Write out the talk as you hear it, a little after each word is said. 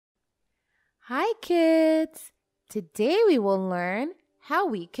Hi kids! Today we will learn how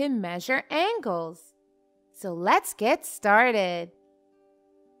we can measure angles. So let's get started.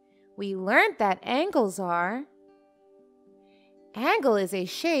 We learned that angles are: angle is a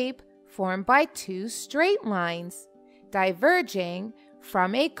shape formed by two straight lines diverging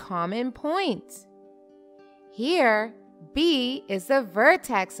from a common point. Here, B is the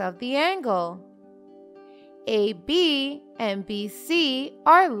vertex of the angle. AB and BC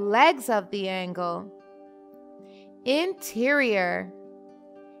are legs of the angle. Interior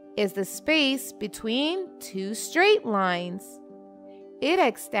is the space between two straight lines. It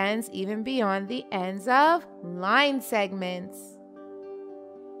extends even beyond the ends of line segments.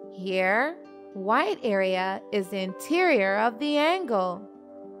 Here, white area is the interior of the angle.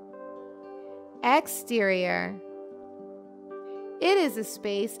 Exterior. It is a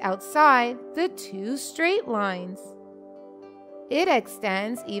space outside the two straight lines. It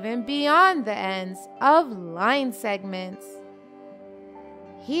extends even beyond the ends of line segments.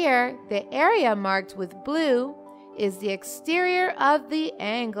 Here, the area marked with blue is the exterior of the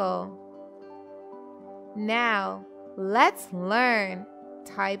angle. Now, let's learn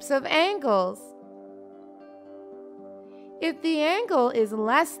types of angles. If the angle is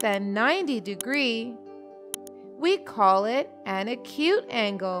less than 90 degrees, we call it an acute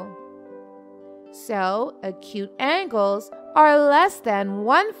angle. So, acute angles are less than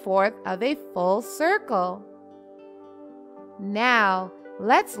 1/4 of a full circle. Now,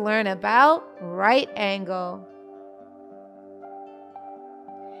 let's learn about right angle.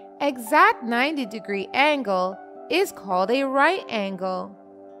 Exact 90-degree angle is called a right angle.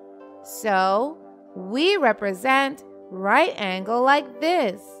 So, we represent right angle like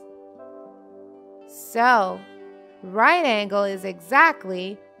this. So, right angle is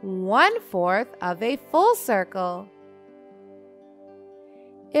exactly 1/4 of a full circle.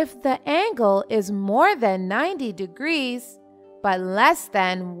 If the angle is more than 90 degrees, but less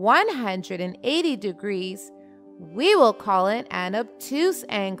than 180 degrees, we will call it an obtuse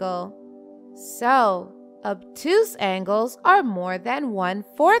angle. So, obtuse angles are more than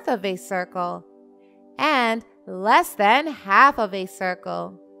 1/4 of a circle and less than half of a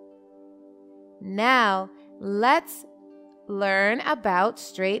circle. Now, let's learn about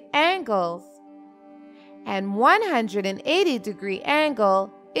straight angles. An 180-degree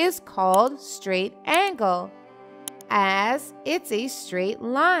angle is called straight angle, as it's a straight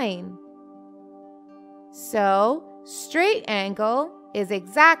line. So, straight angle is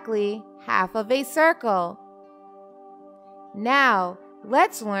exactly half of a circle. Now,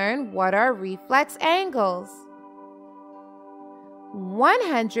 let's learn what are reflex angles.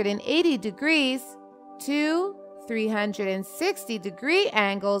 180 degrees to 360-degree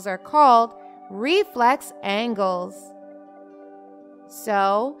angles are called reflex angles.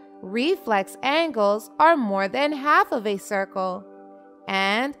 So, reflex angles are more than half of a circle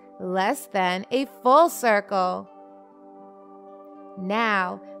and less than a full circle.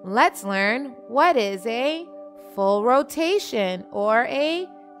 Now, let's learn what is a full rotation or a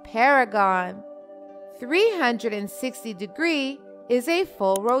paragon. 360 degree is a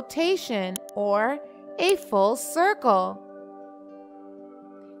full rotation or a full circle.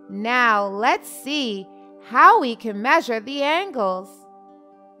 Now, let's see how we can measure the angles.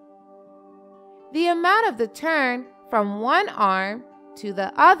 The amount of the turn from one arm to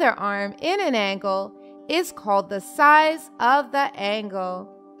the other arm in an angle is called the size of the angle.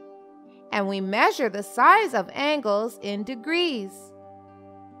 And we measure the size of angles in degrees.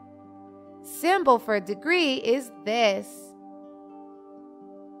 Symbol for degree is this.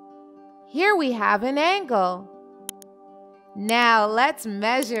 Here we have an angle. Now let's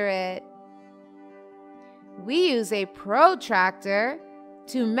measure it. We use a protractor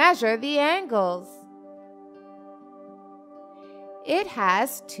to measure the angles. It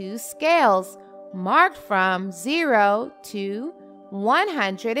has two scales marked from 0 to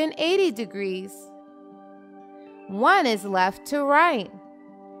 180 degrees. One is left to right,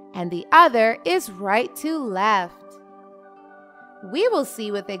 and the other is right to left. We will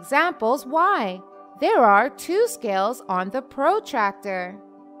see with examples why there are two scales on the protractor.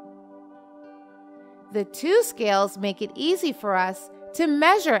 The two scales make it easy for us to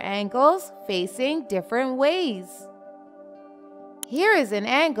measure angles facing different ways. Here is an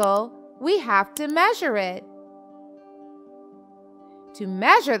angle, we have to measure it. To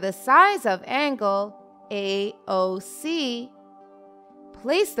measure the size of angle AOC,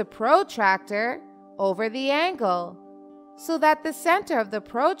 place the protractor over the angle so that the center of the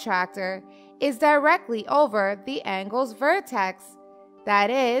protractor is directly over the angle's vertex, that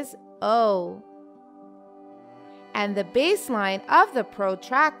is O. And the baseline of the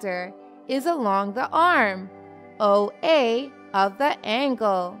protractor is along the arm, OA, of the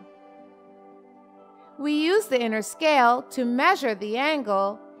angle. We use the inner scale to measure the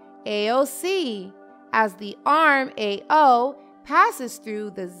angle AOC as the arm AO passes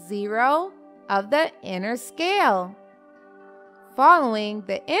through the 0 of the inner scale. Following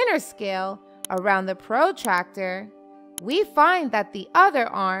the inner scale around the protractor, we find that the other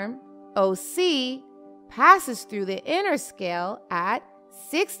arm, OC, passes through the inner scale at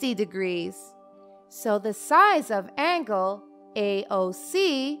 60 degrees. So the size of angle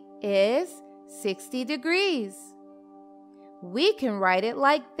AOC is 60 degrees. We can write it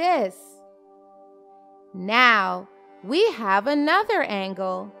like this. Now, we have another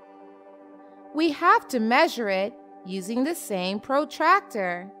angle. We have to measure it using the same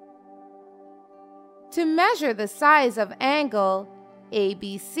protractor. To measure the size of angle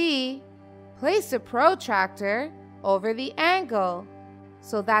ABC, place the protractor over the angle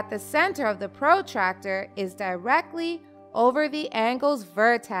so that the center of the protractor is directly over the angle's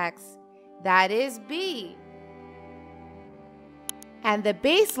vertex, that is B. And the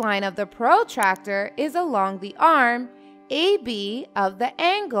baseline of the protractor is along the arm AB of the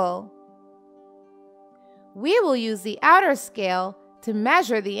angle. We will use the outer scale to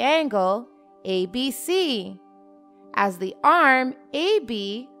measure the angle ABC as the arm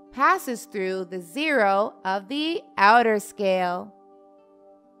AB passes through the 0 of the outer scale.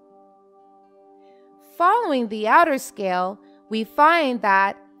 Following the outer scale, we find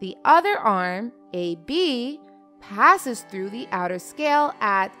that the other arm, AB, passes through the outer scale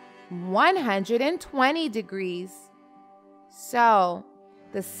at 120 degrees. So,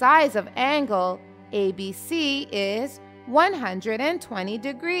 the size of angle ABC is 120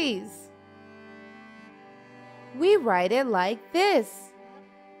 degrees. We write it like this.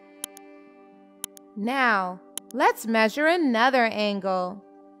 Now, let's measure another angle.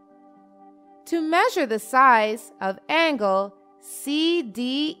 To measure the size of angle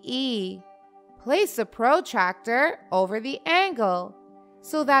CDE, place the protractor over the angle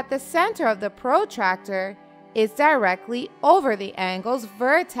so that the center of the protractor is directly over the angle's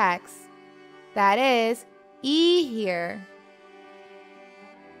vertex, that is, E here.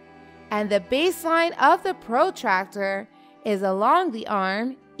 And the baseline of the protractor is along the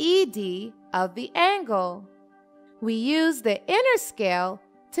arm ED of the angle. We use the inner scale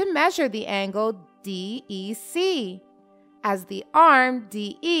to measure the angle DEC as the arm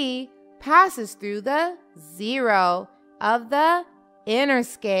DE passes through the 0 of the inner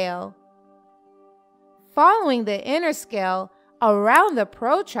scale. Following the inner scale around the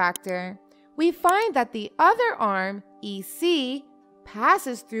protractor, we find that the other arm EC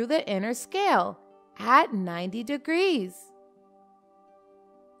passes through the inner scale at 90 degrees.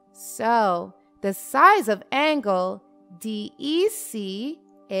 So, the size of angle DEC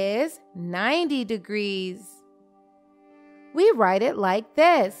is 90 degrees. We write it like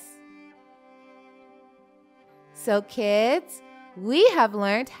this. So kids, we have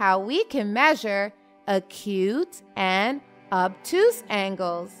learned how we can measure acute and obtuse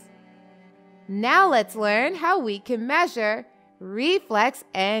angles. Now let's learn how we can measure reflex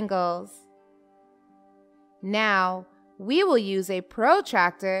angles. Now, we will use a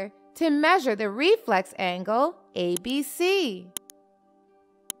protractor to measure the reflex angle ABC.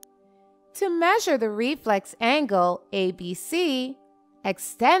 To measure the reflex angle ABC,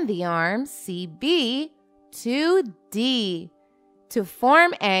 extend the arm CB to D to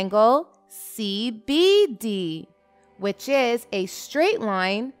form angle CBD, which is a straight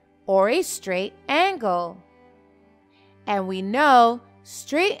line or a straight angle. And we know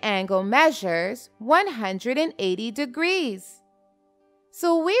straight angle measures 180 degrees.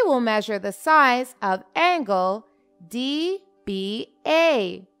 So we will measure the size of angle DBA.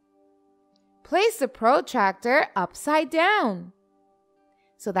 Place the protractor upside down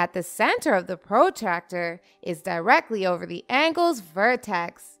so that the center of the protractor is directly over the angle's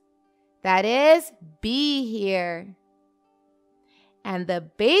vertex, that is B here. And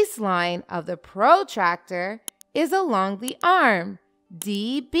the baseline of the protractor is along the arm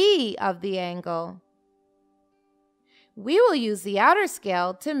DB of the angle. We will use the outer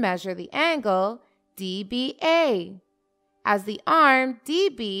scale to measure the angle DBA, as the arm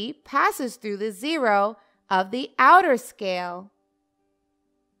DB passes through the 0 of the outer scale.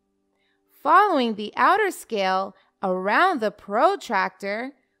 Following the outer scale around the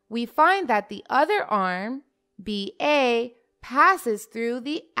protractor, we find that the other arm, BA, passes through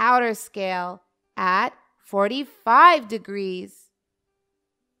the outer scale at 45 degrees.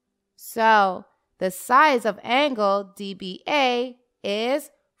 So, the size of angle DBA is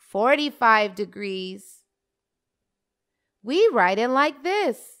 45 degrees. We write it like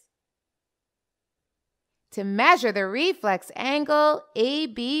this. to measure the reflex angle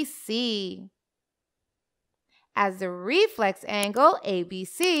ABC. As the reflex angle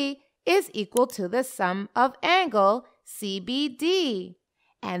ABC is equal to the sum of angle CBD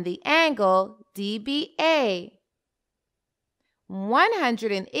and the angle DBA.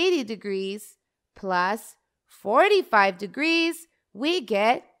 180 degrees plus 45 degrees, we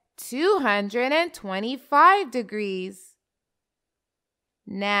get 225 degrees.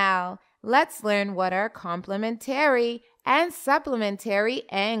 Now, let's learn what are complementary and supplementary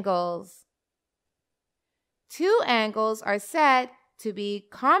angles. Two angles are said to be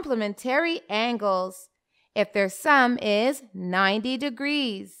complementary angles if their sum is 90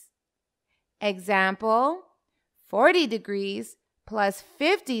 degrees. Example, 40 degrees plus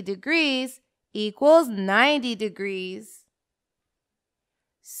 50 degrees equals 90 degrees.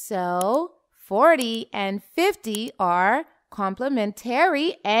 So, 40 and 50 are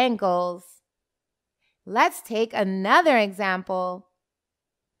complementary angles. Let's take another example.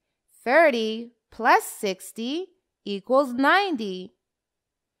 30 plus 60 equals 90.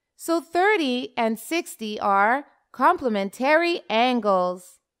 So 30 and 60 are complementary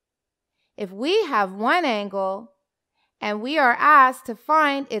angles. If we have one angle and we are asked to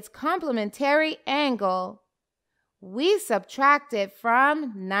find its complementary angle, we subtract it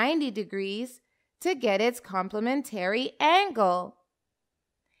from 90 degrees to get its complementary angle.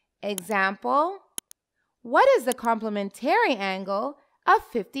 Example, what is the complementary angle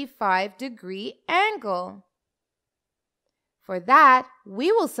of 55-degree angle? For that,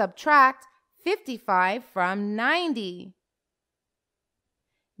 we will subtract 55 from 90.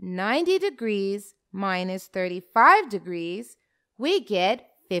 90 degrees minus 35 degrees, we get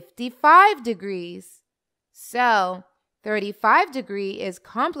 55 degrees. So, 35 degree is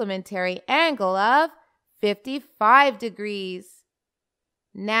complementary angle of 55 degrees.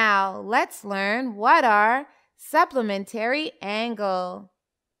 Now, let's learn what are supplementary angle.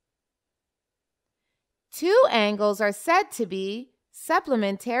 Two angles are said to be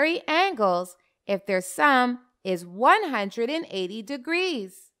supplementary angles if their sum is 180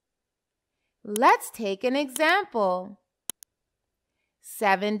 degrees. Let's take an example.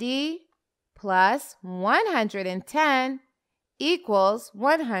 70 plus 110 equals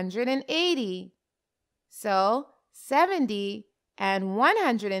 180. So, 70 and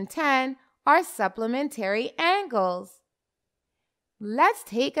 110 are supplementary angles. Let's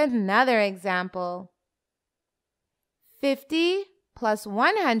take another example. 50 plus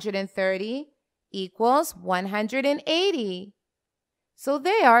 130 equals 180. So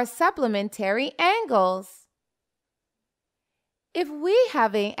they are supplementary angles. If we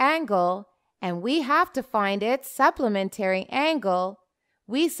have an angle and we have to find its supplementary angle,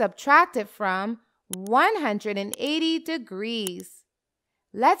 we subtract it from 180 degrees.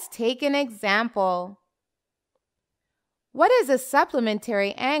 Let's take an example. What is a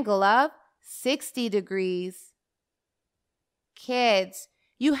supplementary angle of 60 degrees? Kids,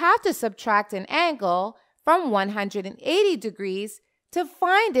 you have to subtract an angle from 180 degrees to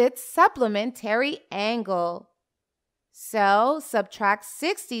find its supplementary angle. So, subtract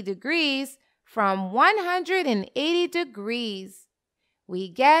 60 degrees from 180 degrees. We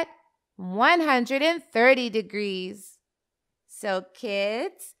get 130 degrees. So,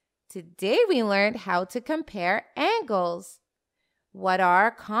 kids, today we learned how to compare angles. What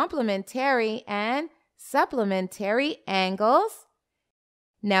are complementary and supplementary angles?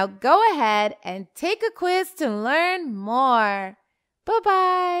 Now go ahead and take a quiz to learn more.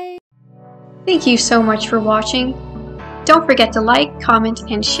 Bye-bye. Thank you so much for watching. Don't forget to like, comment,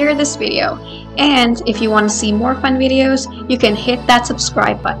 and share this video. And if you want to see more fun videos, you can hit that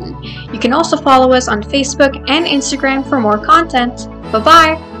subscribe button. You can also follow us on Facebook and Instagram for more content.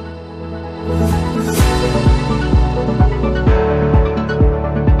 Bye-bye!